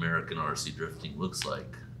what American RC drifting looks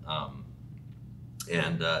like.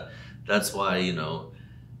 And that's why, you know,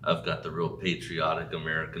 I've got the real patriotic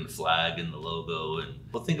American flag in the logo. And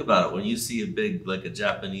well, think about it. When you see a big, like a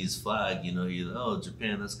Japanese flag, you know, oh,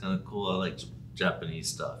 Japan, that's kind of cool. I like Japanese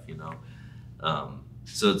stuff, you know.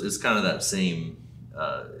 So it's kind of that same,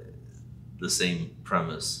 the same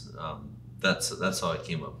premise. That's how I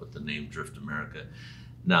came up with the name Drift America.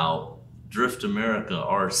 Now, Drift America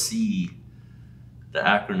RC, the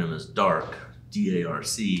acronym is DARC,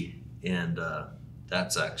 D-A-R-C, and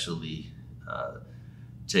that's actually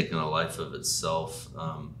taken a life of itself.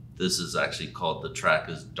 This is actually called, the track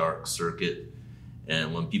is Dark Circuit,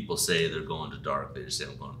 and when people say they're going to dark, they just say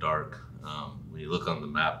I'm going dark. When you look on the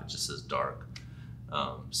map, it just says dark.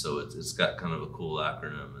 So it's got kind of a cool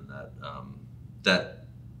acronym, and that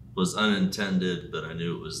was unintended, but I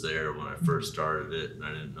knew it was there when I first started it, and I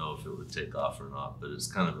didn't know if it would take off or not, but it's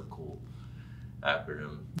kind of a cool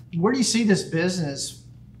acronym. Where do you see this business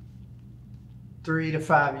 3 to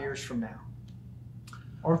 5 years from now,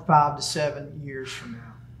 or 5 to 7 years from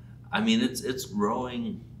now? I mean, it's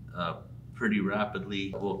growing pretty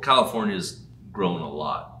rapidly. Well, California's grown a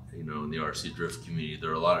lot, you know, in the RC drift community.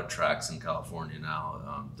 There are a lot of tracks in California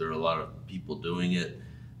now. There are a lot of people doing it,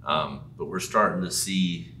 but we're starting to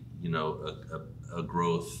see, you know, a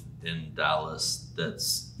growth in Dallas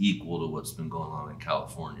that's equal to what's been going on in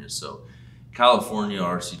California. So California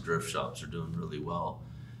RC drift shops are doing really well.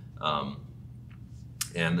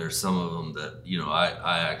 And there's some of them that, you know,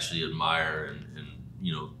 I actually admire and,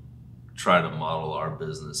 you know, try to model our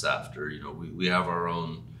business after. You know, we have our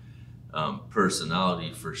own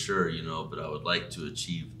personality for sure, you know, but I would like to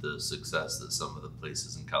achieve the success that some of the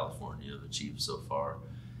places in California have achieved so far.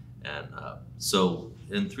 And so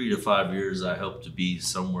in 3 to 5 years, I hope to be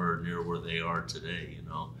somewhere near where they are today, you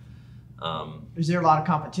know. Is there a lot of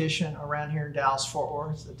competition around here in Dallas-Fort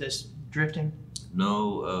Worth at this drifting?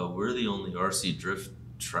 No, we're the only RC drift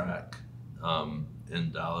track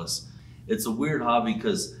in Dallas. It's a weird hobby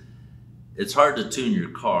because it's hard to tune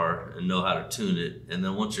your car and know how to tune it. And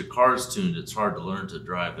then once your car's tuned, it's hard to learn to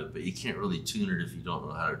drive it, but you can't really tune it if you don't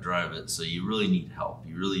know how to drive it. So you really need help.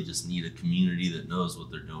 You really just need a community that knows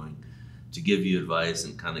what they're doing to give you advice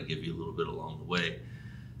and kind of give you a little bit along the way.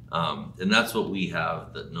 And that's what we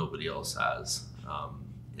have that nobody else has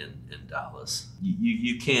in Dallas.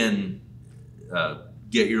 You can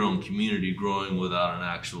get your own community growing without an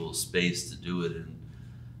actual space to do it in.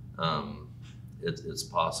 It's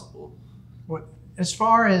possible. as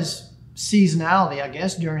far as seasonality, I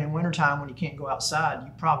guess during the wintertime when you can't go outside,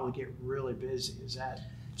 you probably get really busy. Is that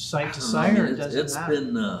safe to say, or does it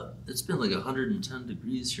matter? It's been like 110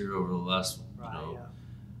 degrees here over the last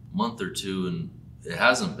month or two, and it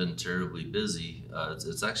hasn't been terribly busy.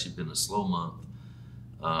 It's actually been a slow month.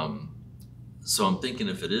 So I'm thinking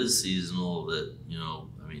if it is seasonal, that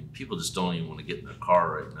I mean, people just don't even want to get in their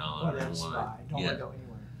car right now. Well, that's right. Don't want to go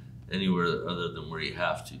anywhere other than where you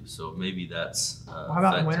have to. So maybe that's. How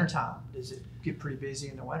about in the wintertime? Does it get pretty busy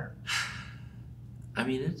in the winter? I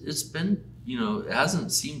mean, it's been, it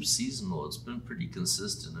hasn't seemed seasonal. It's been pretty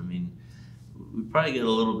consistent. I mean, we probably get a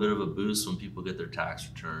little bit of a boost when people get their tax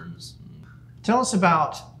returns. Tell us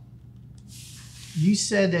about, you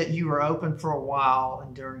said that you were open for a while,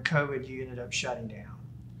 and during COVID you ended up shutting down.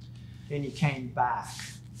 Then you came back.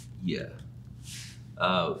 Yeah.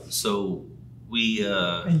 So we...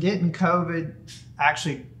 and didn't COVID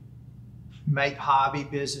actually make hobby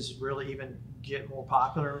business really even get more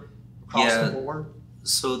popular across the board?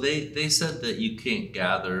 So they said that you can't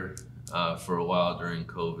gather for a while during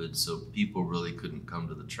COVID, so people really couldn't come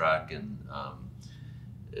to the track, and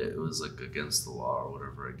it was like against the law or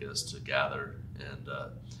whatever, I guess, to gather, and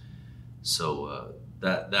so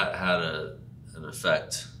that had an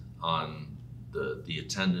effect on the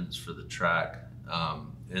attendance for the track,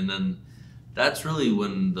 and then that's really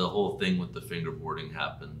when the whole thing with the fingerboarding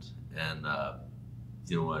happened, and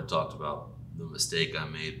when I talked about the mistake I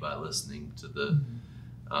made by listening to the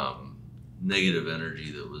negative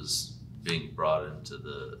energy that was being brought into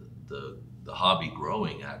the hobby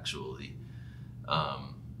growing, actually.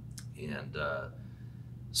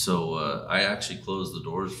 So I actually closed the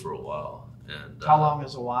doors for a while. And how long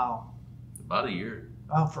is a while? About a year.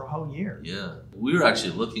 Oh, for a whole year. Yeah. We were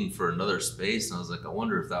actually looking for another space, and I was like, I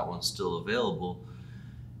wonder if that one's still available.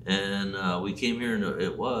 And we came here, and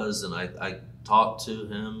it was, and I talked to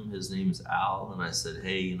him. His name's Al, and I said,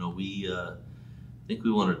 hey, we think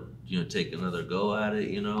we want to take another go at it,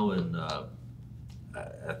 and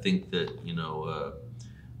I think that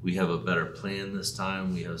we have a better plan this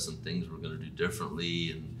time. We have some things we're going to do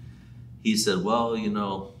differently. And he said, well,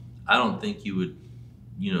 I don't think you would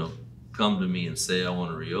come to me and say I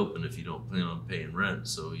want to reopen if you don't plan on paying rent.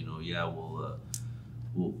 So yeah,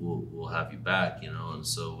 we'll have you back, and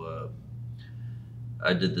so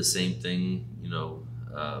I did the same thing,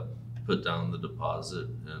 put down the deposit,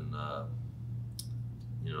 and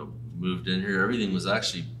moved in here. Everything was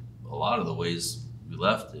actually, a lot of the ways we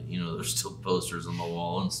left it, there's still posters on the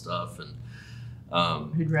wall and stuff, and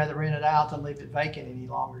you'd rather rent it out than leave it vacant any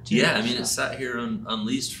longer too. Yeah, I mean, it sat here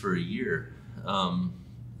unleased for a year.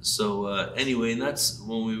 So anyway, and that's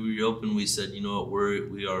when we reopened. We said, you know what,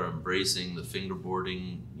 we are embracing the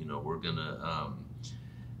fingerboarding. We're gonna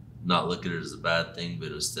not look at it as a bad thing,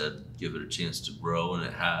 but instead give it a chance to grow, and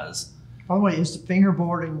it has. By the way, is the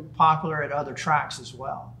fingerboarding popular at other tracks as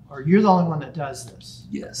well, or you're the only one that does this?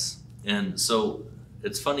 Yes, and so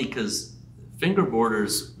it's funny because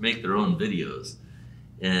fingerboarders make their own videos,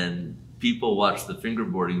 and people watch the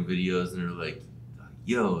fingerboarding videos, and they're like,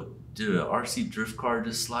 "Yo, did an RC drift car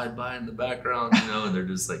just slide by in the background?" And they're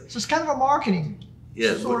just like, so it's kind of a marketing,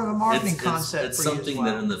 sort of a marketing concept it's for you something as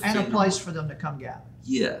well, that in the and a place for them to come gather.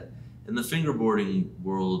 Yeah, in the fingerboarding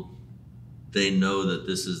world, they know that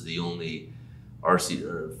this is the only RC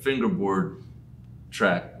or fingerboard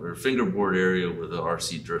track or fingerboard area with an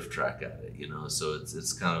RC drift track at it. So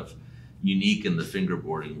it's kind of unique in the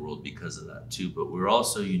fingerboarding world because of that too. But we're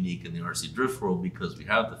also unique in the RC drift world because we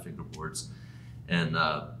have the fingerboards, and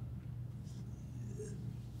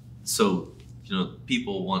so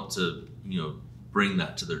people want to bring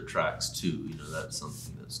that to their tracks too. That's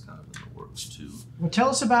something that's kind of in the works too. Well, tell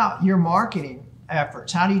us about your marketing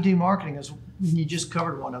efforts. How do you do marketing? As you just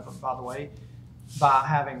covered one of them, by the way, by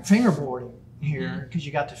having fingerboarding here, because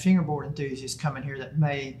you got the fingerboard enthusiasts coming here that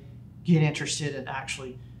may get interested in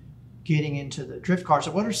actually getting into the drift cars.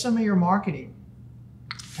 So what are some of your marketing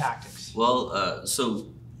tactics? Well, so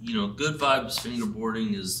Good Vibes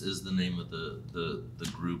Fingerboarding is the name of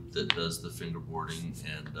the group that does the fingerboarding,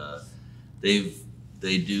 and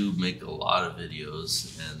they do make a lot of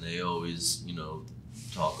videos, and they always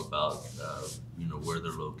talk about where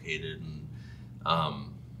they're located, and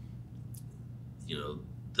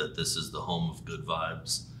that this is the home of good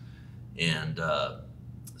vibes, and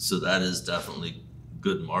so that is definitely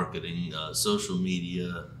good marketing. Social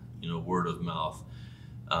media, word of mouth.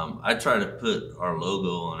 I try to put our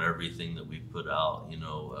logo on everything that we put out.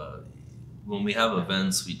 When we have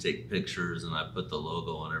events, we take pictures, and I put the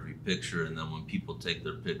logo on every picture, and then when people take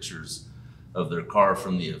their pictures of their car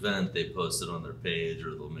from the event, they post it on their page,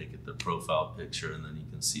 or they'll make it their profile picture, and then you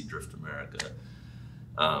can see Drift America.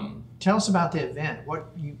 Tell us about the event.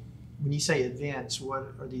 When you say events,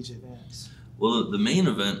 what are these events? Well, the main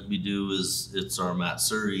event we do it's our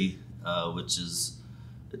Matsuri, which is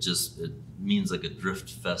it means like a drift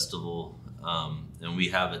festival, and we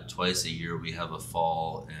have it twice a year. We have a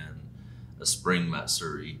fall and a spring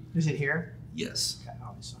Matsuri. Is it here? Yes. Okay,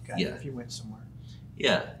 obviously. Okay. Yeah. If you went somewhere.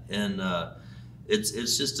 Yeah, and it's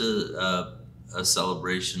just a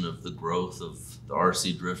celebration of the growth of the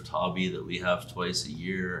RC drift hobby that we have twice a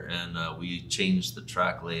year, and we changed the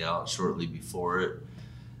track layout shortly before it,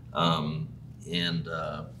 and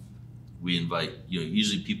we invite,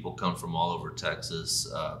 usually people come from all over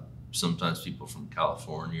Texas, sometimes people from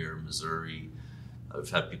California or Missouri. I've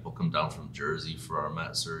had people come down from Jersey for our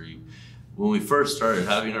Matsuri. When we first started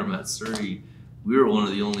having our Matsuri, we were one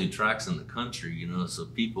of the only tracks in the country, so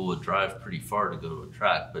people would drive pretty far to go to a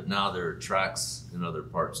track, but now there are tracks in other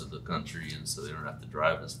parts of the country, and so they don't have to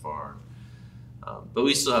drive as far. But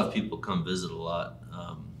we still have people come visit a lot.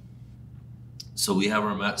 So we have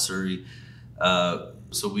our Matsuri.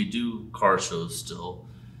 So we do car shows still.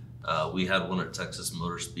 We had one at Texas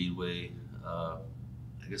Motor Speedway, I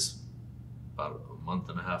guess about a month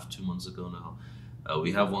and a half, 2 months ago now.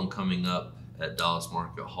 We have one coming up at Dallas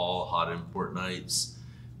Market Hall, Hot Import Nights.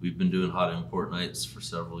 We've been doing Hot Import Nights for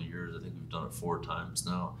several years. I think we've done it 4 times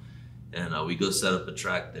now. And we go set up a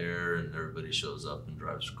track there, and everybody shows up and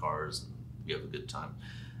drives cars, and we have a good time.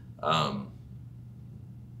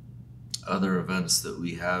 Other events that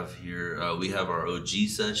we have here, we have our OG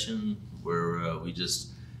session, where we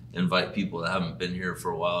just invite people that haven't been here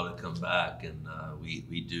for a while to come back, and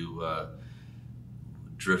we do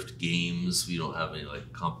drift games. We don't have any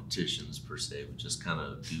like competitions per se, but just kind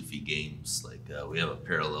of goofy games. Like we have a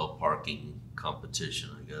parallel parking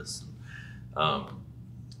competition, I guess. And,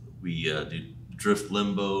 we do drift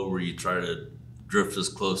limbo, where you try to drift as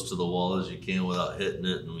close to the wall as you can without hitting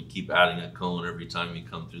it, and we keep adding a cone every time you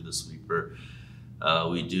come through the sweeper.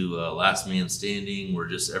 We do last man standing, where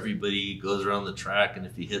just everybody goes around the track, and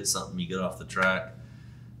if you hit something, you get off the track,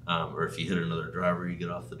 or if you hit another driver, you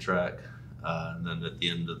get off the track. And then at the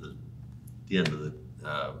end of the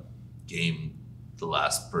game, the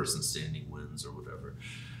last person standing wins or whatever.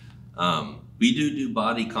 We do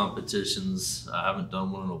body competitions. I haven't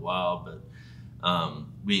done one in a while, but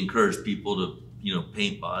we encourage people to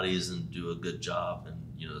paint bodies and do a good job, and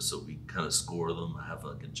so we kind of score them. I have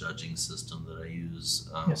like a judging system that I use.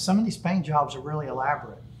 Yeah, some of these paint jobs are really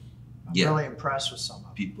elaborate. I'm really impressed with some of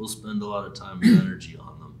them. People spend a lot of time and energy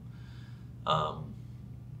on them.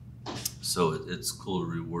 So it's cool to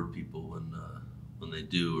reward people when they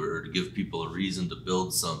do, or to give people a reason to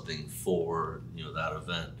build something for that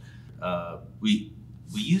event. We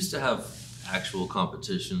used to have actual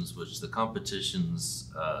competitions, which the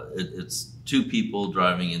competitions it's 2 people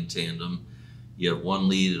driving in tandem. You have 1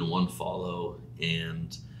 lead and 1 follow,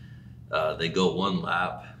 and they go 1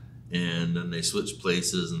 lap, and then they switch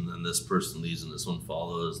places, and then this person leads and this one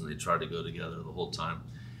follows, and they try to go together the whole time.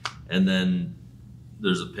 And then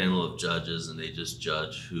there's a panel of judges, and they just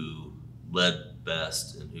judge who led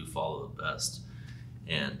best and who followed best.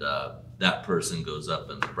 And that person goes up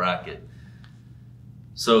in the bracket.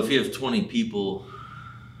 So if you have 20 people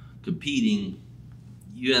competing,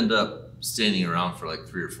 you end up standing around for like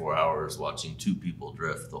 3 or 4 hours watching 2 people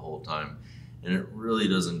drift the whole time. And it really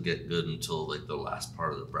doesn't get good until like the last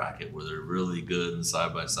part of the bracket, where they're really good and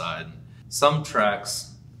side by side. Some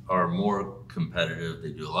tracks are more competitive.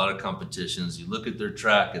 They do a lot of competitions. You look at their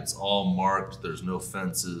track, it's all marked. There's no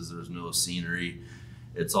fences, there's no scenery.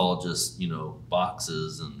 It's all just,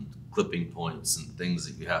 boxes and clipping points and things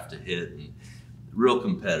that you have to hit, and real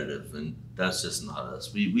competitive. And that's just not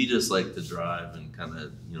us. We just like to drive and kind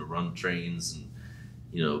of, run trains and,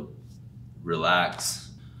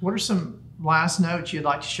 relax. What are some last notes you'd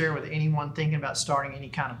like to share with anyone thinking about starting any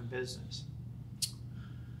kind of a business?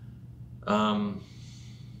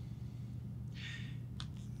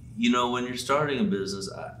 When you're starting a business,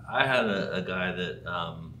 I had a guy that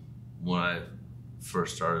when I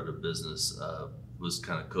first started a business was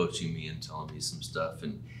kind of coaching me and telling me some stuff,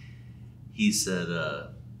 and he said,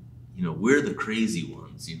 we're the crazy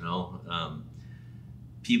ones,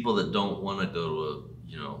 people that don't want to go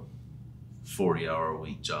to a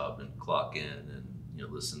 40-hour-a-week job and clock in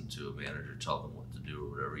and listen to a manager tell them what to do or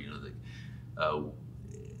whatever.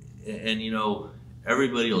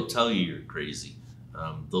 Everybody will tell you you're crazy.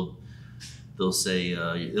 They'll say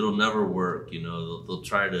it'll never work. They'll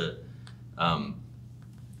try to.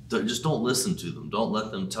 Just don't listen to them. Don't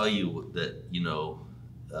let them tell you that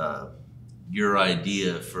your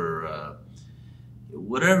idea for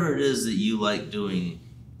whatever it is that you like doing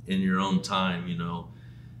in your own time.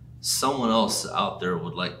 someone else out there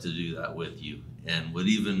would like to do that with you and would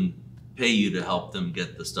even pay you to help them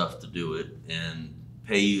get the stuff to do it and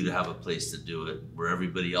pay you to have a place to do it where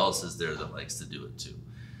everybody else is there that likes to do it too.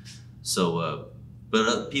 So,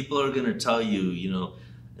 but people are going to tell you, you know,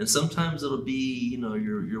 and sometimes it'll be, you know,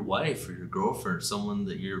 your wife or your girlfriend, someone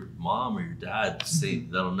that your mom or your dad say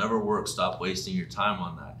that'll never work. Stop wasting your time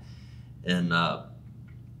on that. And,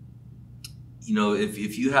 you know,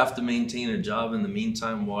 if you have to maintain a job in the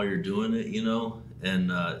meantime while you're doing it, you know,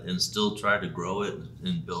 and still try to grow it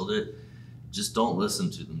and build it, just don't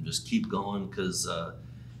listen to them. Just keep going, because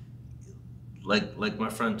like my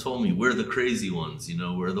friend told me, we're the crazy ones. You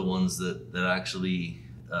know, we're the ones that actually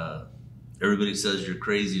everybody says you're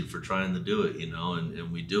crazy for trying to do it. You know,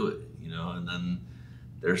 and we do it. You know, and then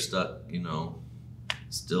they're stuck. You know,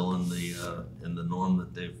 still in the norm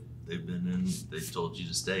that they've been in. They've told you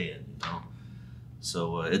to stay in. You know.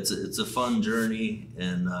 So it's a fun journey,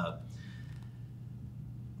 and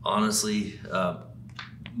honestly,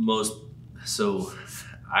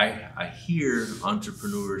 I hear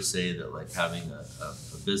entrepreneurs say that like having a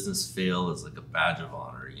business fail is like a badge of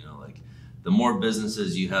honor. You know, like the more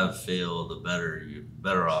businesses you have fail, the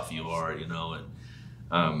better off you are. You know,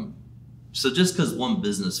 and so just because one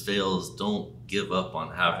business fails, don't give up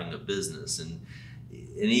on having a business, and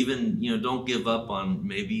even, you know, don't give up on,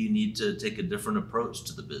 maybe you need to take a different approach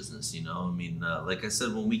to the business. You know, I mean, like I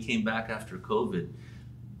said, when we came back after COVID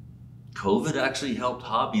actually helped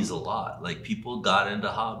hobbies a lot. Like people got into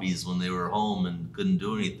hobbies when they were home and couldn't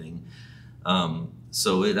do anything.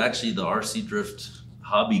 So it actually, the RC drift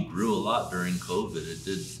hobby grew a lot during COVID.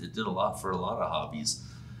 It did a lot for a lot of hobbies.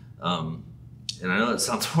 And I know it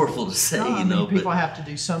sounds horrible to say, no, you know, people have to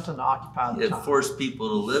do something to occupy the time. It forced people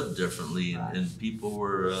to live differently, and people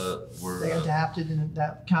were they adapted in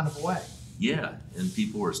that kind of a way. Yeah, and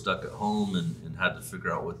people were stuck at home and had to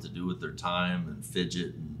figure out what to do with their time and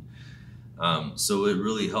fidget, and so it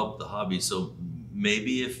really helped the hobby. So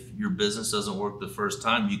maybe if your business doesn't work the first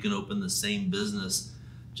time, you can open the same business,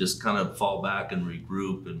 just kind of fall back and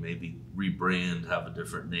regroup and maybe rebrand, have a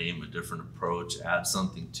different name, a different approach, add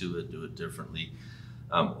something to it, do it differently,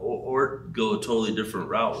 or go a totally different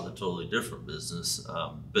route with a totally different business.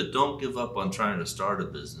 But don't give up on trying to start a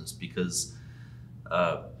business, because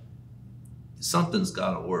something's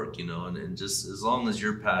got to work, you know, and just as long as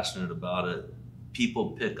you're passionate about it,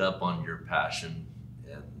 people pick up on your passion,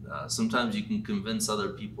 and sometimes you can convince other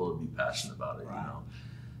people to be passionate about it, you know.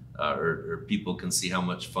 Or people can see how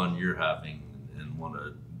much fun you're having and want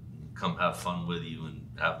to come have fun with you and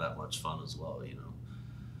have that much fun as well, you know.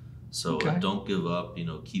 So don't give up, you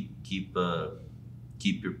know, keep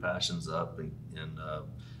your passions up, and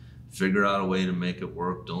figure out a way to make it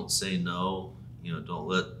work. Don't say no, you know, don't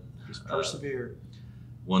let, just persevere.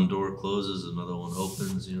 One door closes, another one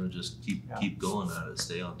opens, you know, just keep going at it,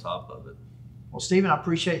 stay on top of it. Well, Stephen, I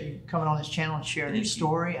appreciate you coming on this channel and sharing your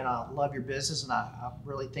story, and I love your business, and I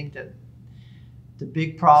really think that the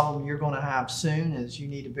big problem you're going to have soon is you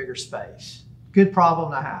need a bigger space. Good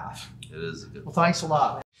problem to have. It is a good problem. Well, thanks a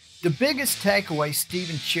lot, man. The biggest takeaway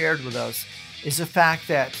Stephen shared with us is the fact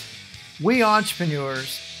that we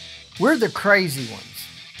entrepreneurs, we're the crazy ones.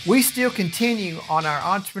 We still continue on our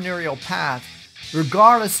entrepreneurial path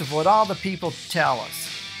regardless of what all the people tell us.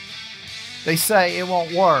 They say it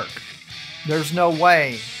won't work. There's no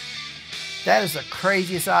way. That is the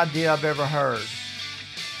craziest idea I've ever heard.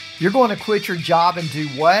 You're going to quit your job and do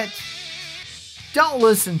what? Don't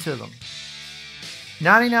listen to them.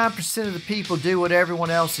 99% of the people do what everyone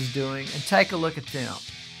else is doing, and take a look at them.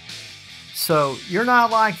 So you're not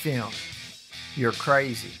like them. You're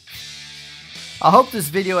crazy. I hope this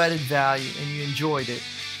video added value and you enjoyed it.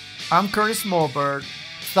 I'm Curtis Mulberg.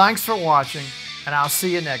 Thanks for watching, and I'll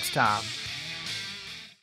see you next time.